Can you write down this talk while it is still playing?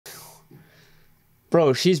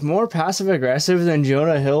Bro, she's more passive-aggressive than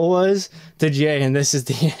Jonah Hill was to Jay, and this is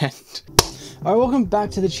the end. Alright, welcome back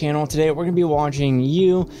to the channel. Today we're going to be watching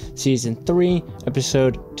You, Season 3,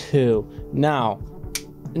 Episode 2. Now,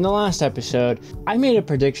 in the last episode, I made a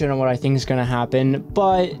prediction on what I think is going to happen,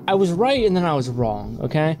 but I was right and then I was wrong,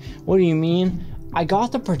 okay? What do you mean? I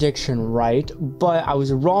got the prediction right, but I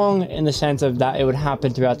was wrong in the sense of that it would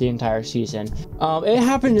happen throughout the entire season. It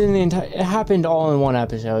happened all in one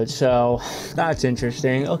episode, so that's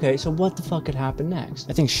interesting. Okay, so what the fuck could happen next?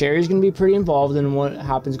 I think Sherry's gonna be pretty involved in what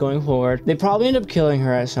happens going forward. They probably end up killing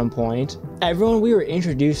her at some point. Everyone we were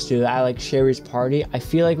introduced to at like Sherry's party, I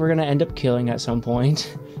feel like we're gonna end up killing at some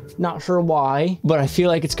point. Not sure why, but I feel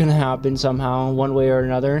like it's gonna happen somehow, one way or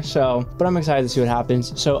another. So, but I'm excited to see what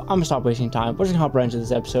happens. So I'm gonna stop wasting time. We're just gonna hop right into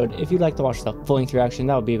this episode. If you'd like to watch the full length reaction,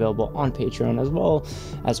 that will be available on Patreon, as well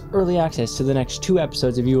as early access to the next 2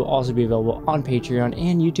 episodes of You will also be available on Patreon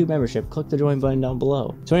and YouTube membership. Click the join button down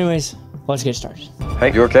below. So anyways, let's get started.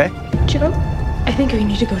 Hey, you okay? Joe, I think we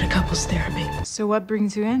need to go to couples therapy. So what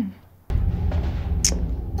brings you in?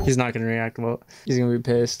 He's not gonna react well. He's gonna be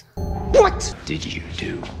pissed. What did you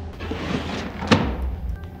do?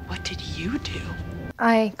 What did you do?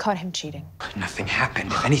 I caught him cheating. Nothing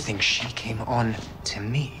happened. If anything, she came on to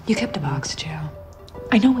me. You kept a box, Joe.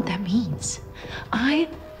 I know what that means. I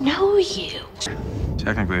know you.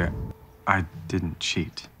 Technically, I didn't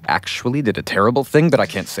cheat. Actually did a terrible thing, but I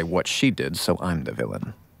can't say what she did, so I'm the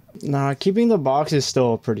villain. Nah, keeping the box is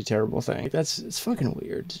still a pretty terrible thing. It's fucking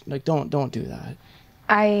weird. Like, don't do that.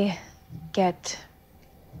 I get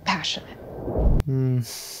passionate.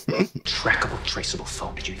 Trackable, traceable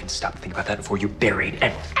phone. Did you even stop to think about that before you buried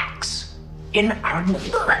an axe in our number?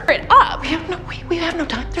 It up. We have no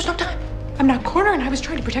time. There's no time. I'm not cornering. I was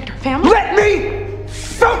trying to protect our family. Let me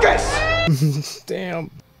focus! Damn.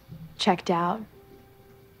 Checked out.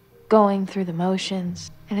 Going through the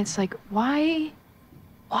motions. And it's like, why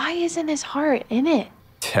isn't his heart in it?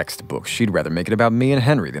 Textbook. She'd rather make it about me and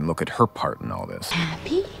Henry than look at her part in all this.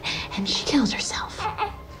 Happy, and she kills herself.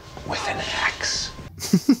 With an axe.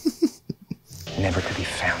 Never to be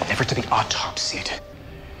found, never to be autopsied.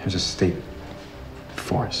 There's a state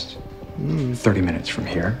forest. 30 minutes from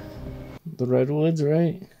here. The redwoods,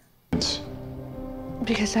 right?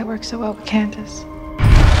 Because that works so well with Candace.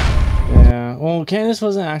 Yeah. Well, Candace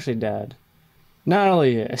wasn't actually dead.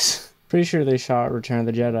 Natalie is. Pretty sure they shot Return of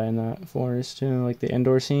the Jedi in that forest too, like the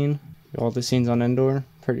Endor scene. All the scenes on Endor.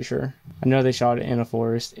 Pretty sure. I know they shot it in a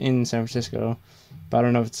forest in San Francisco, but I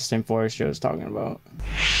don't know if it's the same forest Joe's talking about.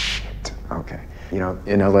 Shit. Okay. You know,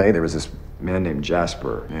 in LA, there was this man named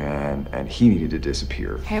Jasper, and he needed to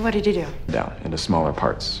disappear. Hey, what did you do? Down into smaller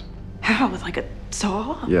parts. How? With like a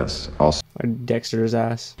saw? Yes. Also, Like Dexter's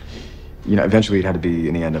ass. you know, eventually it had to be,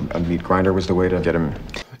 in the end, a meat grinder was the way to get him.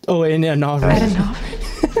 Oh, and yeah, no. I don't know.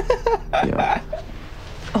 Yeah.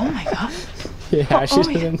 Oh my god. Yeah, she's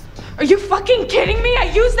yeah. been. Are you fucking kidding me? I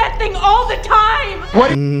use that thing all the time!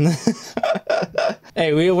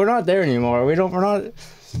 Hey, we're not there anymore. We're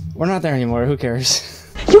not there anymore. Who cares?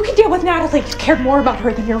 You can deal with Natalie. You care more about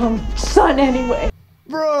her than your own son anyway.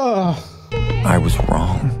 Bro. I was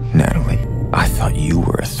wrong, Natalie. I thought you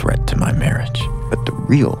were a threat to my marriage. But the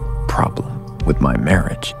real problem with my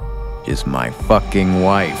marriage is my fucking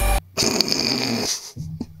wife.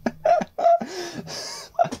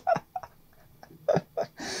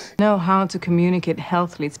 Know how to communicate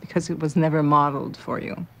healthily. It's because it was never modeled for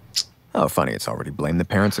you. Oh, funny, it's already blamed the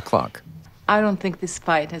parents o'clock. I don't think this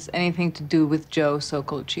fight has anything to do with Joe's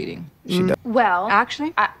so-called cheating. She does. Well,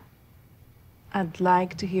 Actually, I'd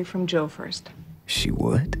like to hear from Joe first. She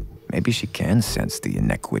would? Maybe she can sense the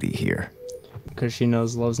inequity here. Because she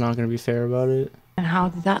knows love's not going to be fair about it. And how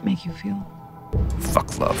did that make you feel?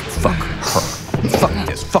 Fuck love. Fuck her. Fuck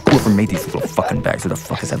this. Fuck whoever made these little fucking bags. Who the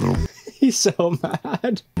fuck is that little... He's so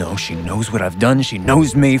mad. No, she knows what I've done. She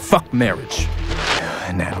knows me. Fuck marriage.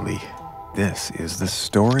 Natalie, this is the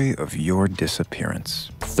story of your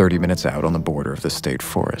disappearance. 30 minutes out on the border of the state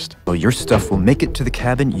forest. Well, your stuff will make it to the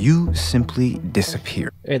cabin. You simply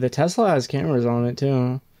disappear. Hey, the Tesla has cameras on it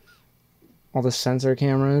too. All the sensor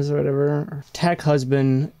cameras or whatever. Tech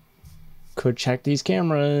husband could check these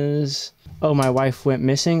cameras. Oh, my wife went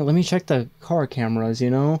missing. Let me check the car cameras,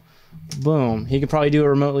 you know? Boom. He could probably do it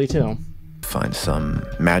remotely too. Find some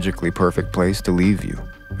magically perfect place to leave you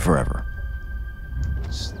forever.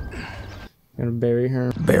 Gonna bury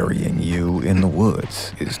her. Burying you in the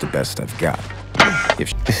woods is the best I've got.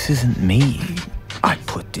 If this isn't me, I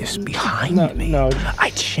put this behind me. No. I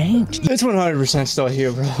changed It's 100% still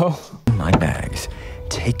here, bro. my bags,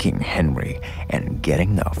 taking Henry, and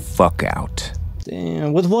getting the fuck out.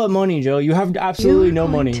 Damn. With what money, Joe? You have absolutely no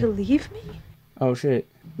money. To leave me? Oh shit.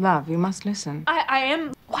 Love, you must listen. I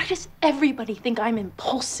am. Why does everybody think I'm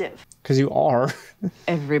impulsive? Because you are.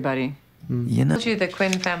 Everybody. You know, I told you the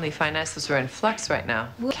Quinn family finances are in flux right now.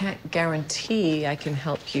 Can't guarantee I can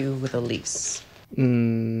help you with a lease.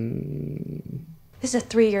 This is a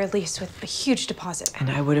 3-year lease with a huge deposit. And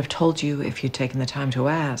I would have told you if you'd taken the time to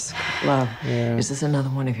ask. Love, Yeah. is this another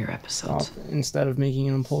one of your episodes? Instead of making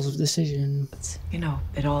an impulsive decision. You know,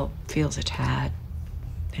 it all feels a tad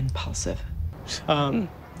impulsive. I'm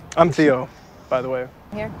Theo, by the way.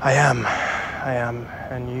 Here? I am,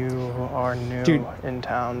 and you are new Dude. in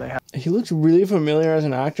town. He looks really familiar as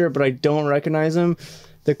an actor, but I don't recognize him.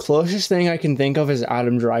 The closest thing I can think of is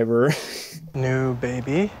Adam Driver. New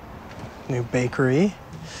baby, new bakery,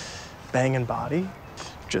 banging body.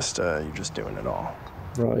 You're just doing it all.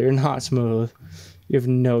 Bro, you're not smooth. You have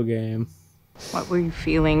no game. What were you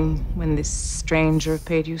feeling when this stranger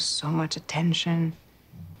paid you so much attention?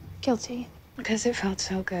 Guilty. Because it felt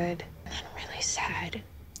so good. And then really sad.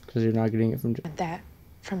 Because you're not getting it from... That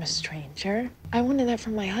from a stranger. I wanted that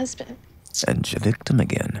from my husband. and your victim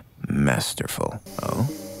again. Masterful. Oh,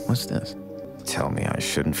 what's this? Tell me I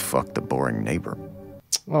shouldn't fuck the boring neighbor.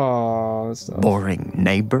 Oh, Boring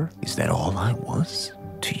neighbor? Is that all I was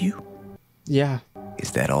to you? Yeah.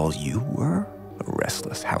 Is that all you were? A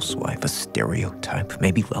restless housewife, a stereotype.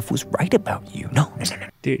 Maybe love was right about you. No.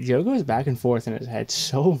 Dude, Joe goes back and forth in his head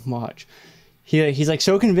so much. He's like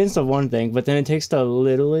so convinced of one thing, but then it takes the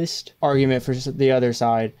littlest argument for the other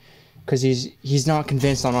side, because he's not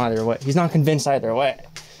convinced on either way. He's not convinced either way.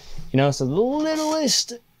 You know, so the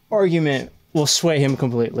littlest argument will sway him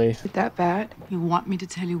completely. Is that bad? You want me to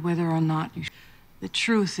tell you whether or not you The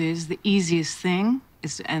truth is, the easiest thing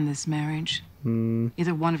is to end this marriage.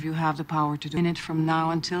 Either one of you have the power to do it from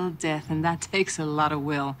now until death, and that takes a lot of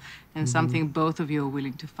will, and something both of you are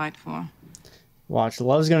willing to fight for. Watch,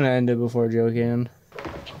 love's gonna end it before Joe can.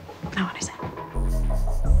 Now what is it?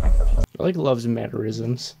 I like love's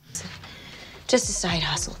mannerisms. Just a side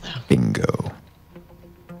hustle, though. Bingo.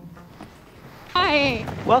 Hi.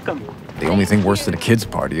 Welcome. The only thing worse than a kid's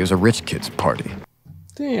party is a rich kid's party.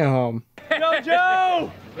 Damn. Yo,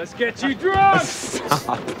 Joe! Let's get you drunk!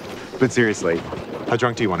 But seriously, how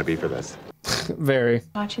drunk do you want to be for this? Very.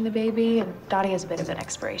 Watching the baby, and Dottie has a bit of an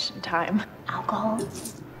expiration time. Alcohol,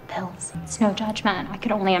 pills. It's no judgment. I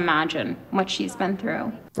could only imagine what she's been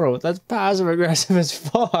through. Bro, that's passive aggressive as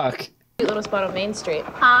fuck. Cute little spot on Main Street.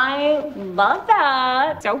 I love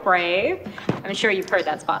that. So brave. I'm sure you've heard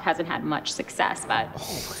that spot hasn't had much success, but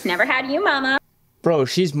it's never had you, mama. Bro,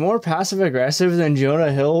 she's more passive aggressive than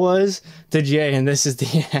Jonah Hill was to Jay, and this is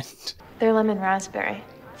the end. They're lemon raspberry.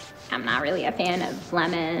 I'm not really a fan of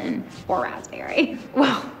lemon or raspberry.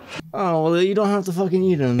 Well, Oh, well, you don't have to fucking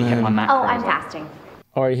eat them, then. Oh, I'm fasting.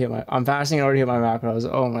 I'm fasting, I already hit my macros.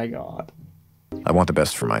 Oh my god. I want the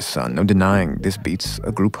best for my son. No denying this beats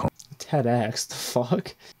a group home. TEDx, the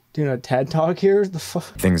fuck? Doing a TED talk here? The fuck?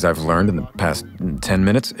 Things I've learned in the past 10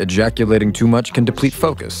 minutes, ejaculating too much can deplete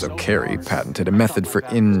focus, so Carrie patented a method for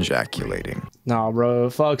injaculating. Nah, bro,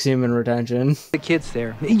 fuck semen retention. The kid's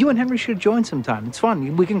there. You and Henry should join sometime. It's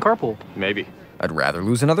fun. We can carpool. Maybe. I'd rather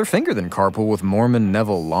lose another finger than carpool with Mormon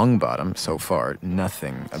Neville Longbottom. So far,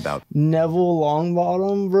 nothing about Neville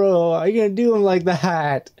Longbottom? Bro, how you gonna do him like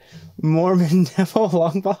that? Mormon Neville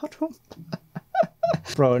Longbottom?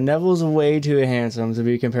 Bro, Neville's way too handsome to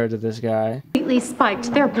be compared to this guy. Completely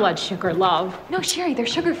spiked their blood sugar, love. no, Sherry, they're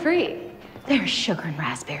sugar-free. There's sugar in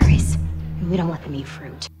raspberries. And we don't let them eat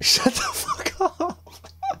fruit. Shut the fuck up.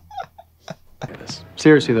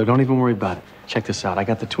 Seriously, though, don't even worry about it. Check this out. I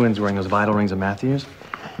got the twins wearing those vital rings of Matthew's.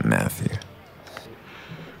 Matthew.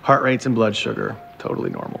 Heart rates and blood sugar, totally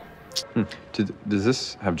normal. Does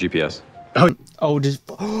this have GPS? Oh, just...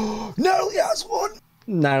 Natalie has one!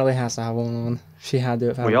 Natalie has to have one on. She had to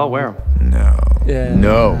have had We all one. wear them. No. Yeah.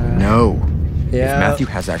 No. Yeah. If Matthew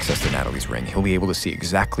has access to Natalie's ring, he'll be able to see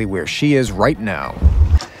exactly where she is right now.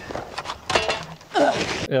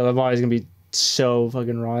 Yeah, the body's gonna be so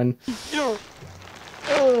fucking rotten.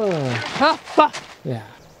 Yeah.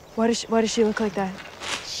 Why does she look like that?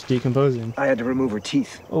 She's decomposing. I had to remove her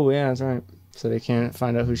teeth. Oh, yeah, that's right. So they can't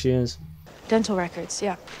find out who she is. Dental records,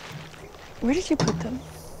 yeah. Where did you put them?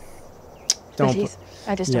 Don't The teeth.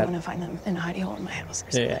 I just yeah. don't want to find them in a hidey hole in my house.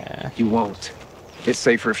 Or something. Yeah. You won't. It's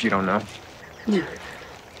safer if you don't know.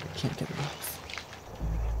 Can't get it off.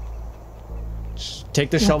 Just take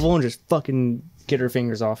the shovel and just fucking get her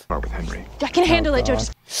fingers off. Start with Henry. I can handle it, Joe. God.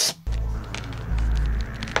 Just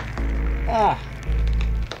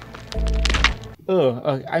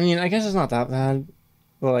Oh, I mean, I guess it's not that bad.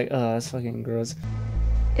 But like, that's fucking gross.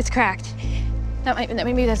 it's cracked.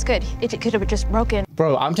 Maybe that's good. It could have just broken.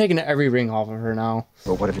 Bro, I'm taking every ring off of her now.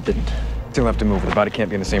 But what if it didn't? Still have to move. The body can't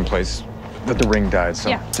be in the same place that the ring died, so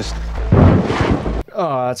Yeah. just...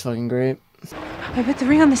 Oh, that's fucking great. I put the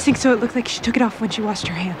ring on the sink so it looked like she took it off when she washed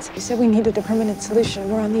her hands. You said we needed a permanent solution.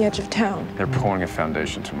 We're on the edge of town. They're pouring a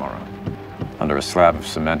foundation tomorrow. Under a slab of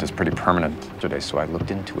cement is pretty permanent today, so I looked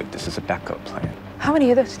into it. This is a backup plan. How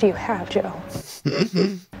many of those do you have, Joe?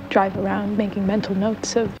 Drive around making mental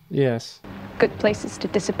notes of Yes. good places to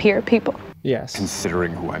disappear people. Yes.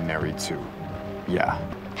 Considering who I'm married to, yeah.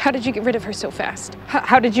 How did you get rid of her so fast?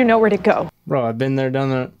 How did you know where to go? Bro, I've been there, done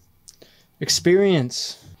that.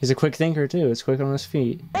 Experience. He's a quick thinker, too. It's quick on his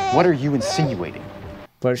feet. What are you insinuating?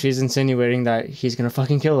 But she's insinuating that he's gonna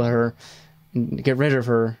fucking kill her and get rid of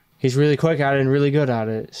her. He's really quick at it and really good at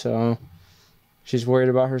it, so she's worried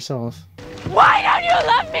about herself. Why don't you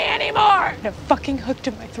love me anymore? A fucking hook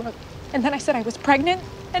to my throat. And then I said I was pregnant,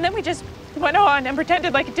 and then we just went on and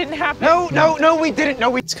pretended like it didn't happen. No, we didn't. No,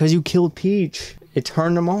 we... It's because you killed Peach. It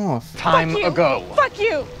turned him off. Time ago. Fuck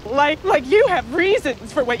you! Like you have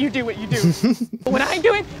reasons for what you do. When I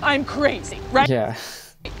do it, I'm crazy, right? Yeah.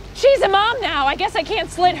 She's a mom now. I guess I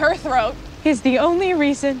can't slit her throat. Is the only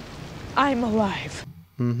reason I'm alive.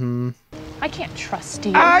 Mm-hmm. I can't trust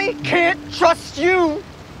you. I can't trust you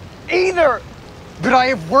either. But I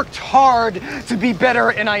have worked hard to be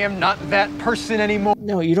better, and I am not that person anymore.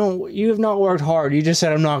 No, you don't. You have not worked hard. You just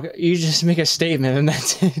said I'm not. You just make a statement, and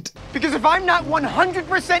that's it. Because if I'm not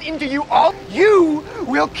 100% into you all, you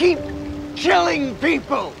will keep killing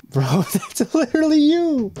people. Bro, that's literally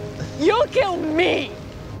you. You'll kill me.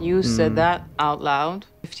 You said that out loud.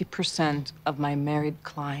 50% of my married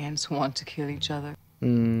clients want to kill each other.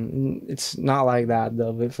 It's not like that,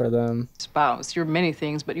 though, but for them. Spouse, you're many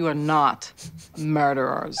things, but you are not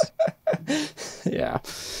murderers. Yeah.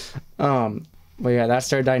 But yeah, that's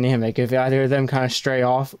their dynamic. If either of them kind of stray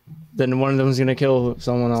off, then one of them is gonna kill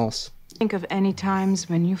someone else. Think of any times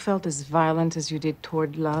when you felt as violent as you did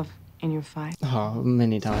toward love in your fight. Oh,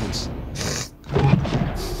 many times.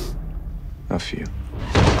 A few.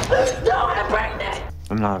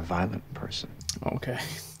 I'm not a violent person. Okay.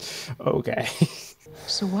 Okay.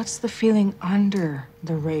 So what's the feeling under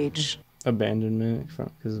the rage? Abandonment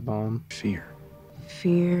because of the bomb. Fear.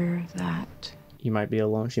 Fear that... You might be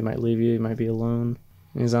alone. She might leave you. You might be alone.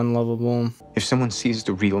 He's unlovable. If someone sees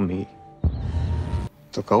the real me,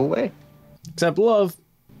 they'll go away. Except love.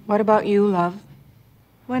 What about you, love?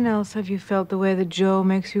 When else have you felt the way that Joe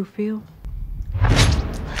makes you feel?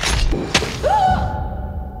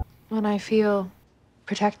 When I feel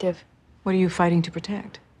protective. What are you fighting to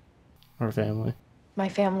protect? Our family. My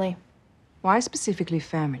family. Why specifically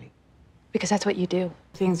family? Because that's what you do.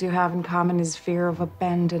 Things you have in common is fear of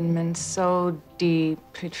abandonment so deep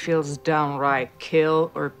it feels downright kill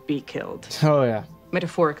or be killed. Oh, yeah.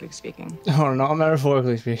 Metaphorically speaking. Oh, not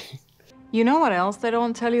metaphorically speaking. You know what else they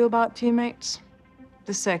don't tell you about teammates?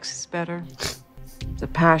 The sex is better. It's a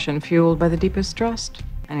passion fueled by the deepest trust.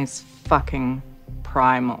 And it's fucking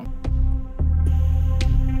primal.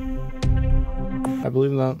 I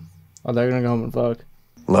believe that. Oh, they're gonna go home and fuck.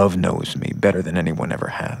 Love knows me better than anyone ever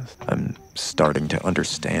has. I'm starting to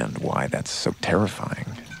understand why that's so terrifying.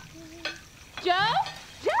 Joe?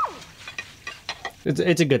 Joe!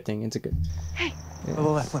 It's a good thing. It's a good... Hey. Yeah.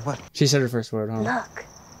 What? She said her first word, huh? Look.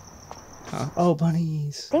 Huh? Oh,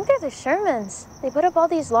 bunnies. I think they're the Shermans. They put up all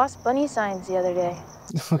these lost bunny signs the other day.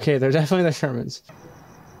 Okay, they're definitely the Shermans.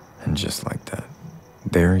 And just like that,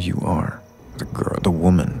 there you are. The girl, the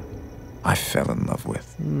woman I fell in love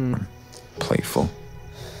with. Playful,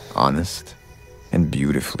 honest, and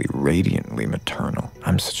beautifully, radiantly maternal.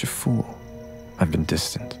 I'm such a fool. I've been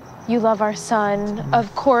distant. You love our son.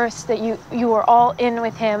 Of course that you were all in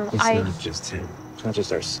with him. It's not just him. It's not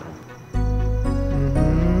just our son.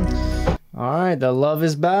 All right, the love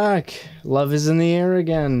is back. Love is in the air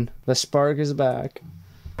again. The spark is back.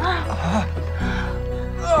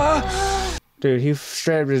 Dude, he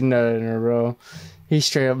straight up just nutted in her, bro. He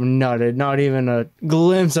straight up nutted. Not even a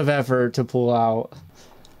glimpse of effort to pull out.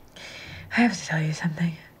 I have to tell you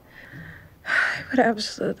something. I would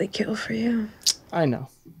absolutely kill for you. I know.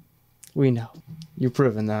 We know. You've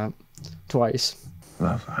proven that. Twice.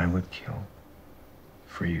 Love, I would kill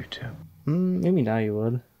for you too. Maybe now you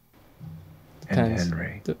would. And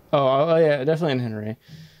Henry. Oh, yeah, definitely in Henry.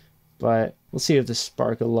 But we'll see if the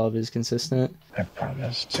spark of love is consistent. I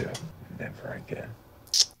promise to never again.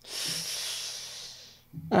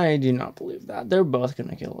 I do not believe that. They're both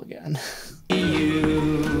gonna kill again.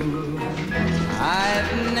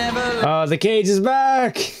 The cage is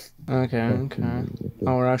back! Okay.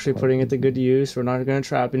 Oh, we're actually putting it to good use. We're not gonna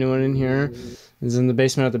trap anyone in here. He's in the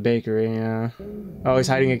basement of the bakery, yeah. Oh, he's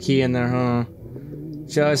hiding a key in there, huh?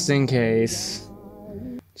 Just in case.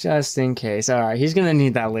 Just in case. Alright, he's gonna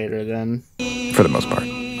need that later then. For the most part.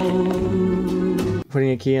 Putting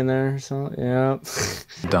a key in there, so, yep.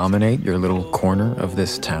 Dominate your little corner of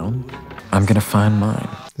this town? I'm gonna find mine.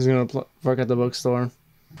 He's gonna work at the bookstore.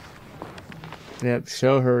 Yep,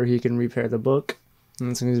 show her he can repair the book. And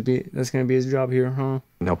that's gonna be his job here, huh?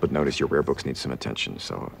 Can't help but notice your rare books need some attention,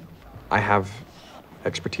 so I have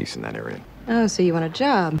expertise in that area. Oh, so you want a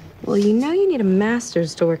job? Well, you know you need a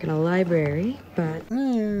master's to work in a library, but...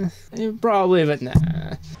 Probably, but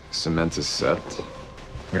nah. Cement is set.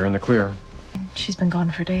 We're in the clear. She's been gone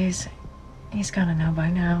for days. He's gotta know by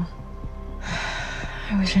now.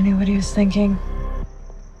 I wish I knew what he was thinking.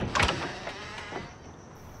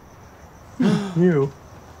 You.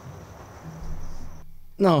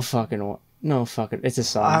 No fucking, it's a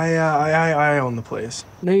son. I own the place.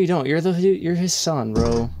 No, you don't. You're his son,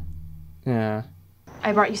 bro. Yeah.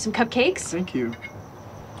 I brought you some cupcakes. Thank you.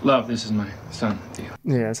 Love, this is my son, Theo.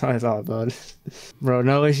 Yeah, that's what I thought, bud. Bro,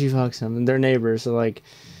 no way she fucks him. They're neighbors, so like,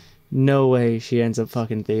 no way she ends up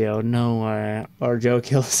fucking Theo. No way. Or Joe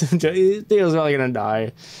kills him. Theo's probably gonna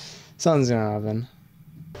die. Something's gonna happen.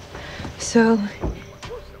 So,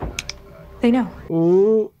 they know.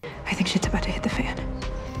 Ooh. I think shit's about to hit the fan.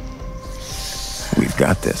 We've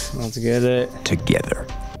got this. Let's get it. Together.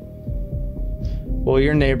 Well,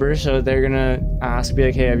 you're neighbors, so they're gonna ask, be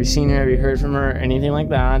like, hey, have you seen her? Have you heard from her? Anything like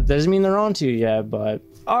that. Doesn't mean they're on to you yet, but...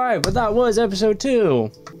 Alright, but that was episode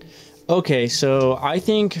 2. Okay, so I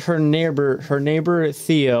think her neighbor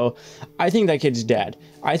Theo, I think that kid's dead.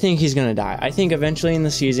 I think he's gonna die. I think eventually in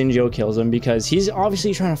the season, Joe kills him because he's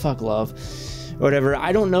obviously trying to fuck Love. Whatever.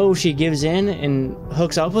 I don't know if she gives in and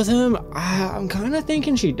hooks up with him. I'm kind of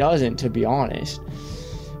thinking she doesn't, to be honest.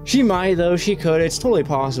 She might, though. She could. It's totally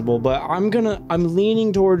possible, but I'm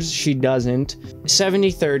leaning towards she doesn't.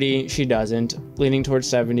 70-30, she doesn't. Leaning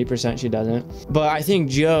towards 70%, she doesn't. But I think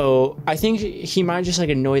Joe, he might just like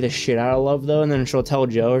annoy the shit out of Love, though, and then she'll tell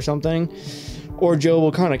Joe or something. Or Joe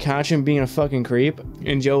will kind of catch him being a fucking creep,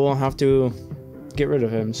 and Joe will have to get rid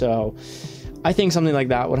of him, so... I think something like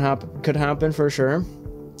that could happen for sure.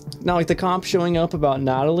 Now, like the cops showing up about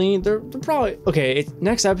Natalie, they're probably... Okay,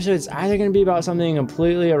 next episode, it's either going to be about something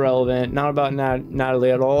completely irrelevant, not about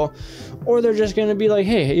Natalie at all, or they're just going to be like,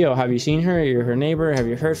 hey, yo, have you seen her? You're her neighbor. Have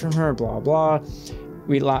you heard from her? Blah, blah.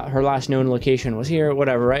 Her last known location was here,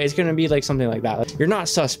 whatever, right? It's going to be like something like that. Like, you're not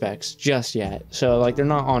suspects just yet. So, like, they're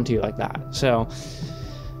not onto you like that. So...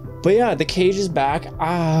 But yeah, the cage is back.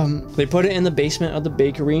 They put it in the basement of the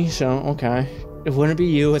bakery, so okay. It wouldn't be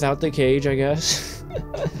you without the cage, I guess.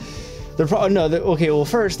 They're probably okay. Well,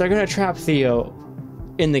 first they're gonna trap Theo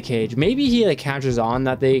in the cage. Maybe he like catches on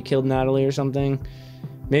that they killed Natalie or something.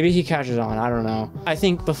 Maybe he catches on. I don't know. I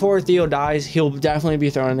think before Theo dies, he'll definitely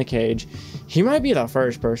be thrown in the cage. He might be the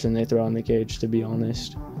first person they throw in the cage, to be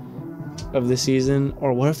honest, of the season.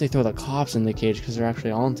 Or what if they throw the cops in the cage because they're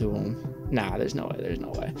actually onto him? Nah, there's no way. There's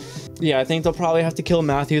no way. Yeah, I think they'll probably have to kill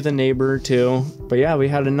Matthew, the neighbor, too. But yeah, we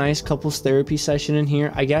had a nice couples therapy session in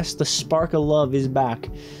here. I guess the spark of love is back.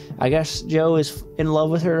 I guess Joe is in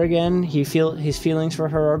love with her again. His feelings for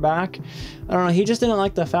her are back. I don't know. He just didn't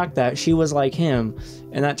like the fact that she was like him,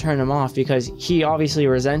 and that turned him off because he obviously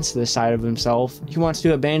resents this side of himself. He wants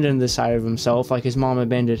to abandon this side of himself like his mom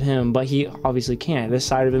abandoned him, but he obviously can't. This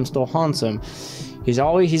side of him still haunts him.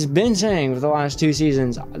 He's been saying for the last 2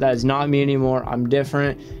 seasons, that's not me anymore, I'm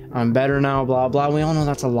different, I'm better now, blah, blah. We all know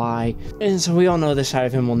that's a lie. And so we all know this side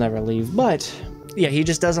of him will never leave. But, yeah, he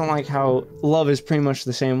just doesn't like how Love is pretty much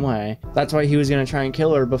the same way. That's why he was going to try and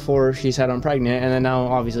kill her before she said I'm pregnant. And then now,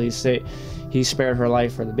 obviously, he spared her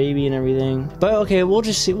life for the baby and everything. But, okay, we'll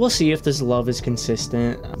see if this love is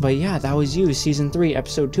consistent. But, yeah, that was You, Season 3,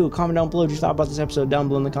 Episode 2. Comment down below what you thought about this episode down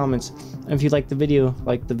below in the comments. And if you liked the video,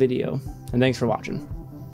 like the video. And thanks for watching.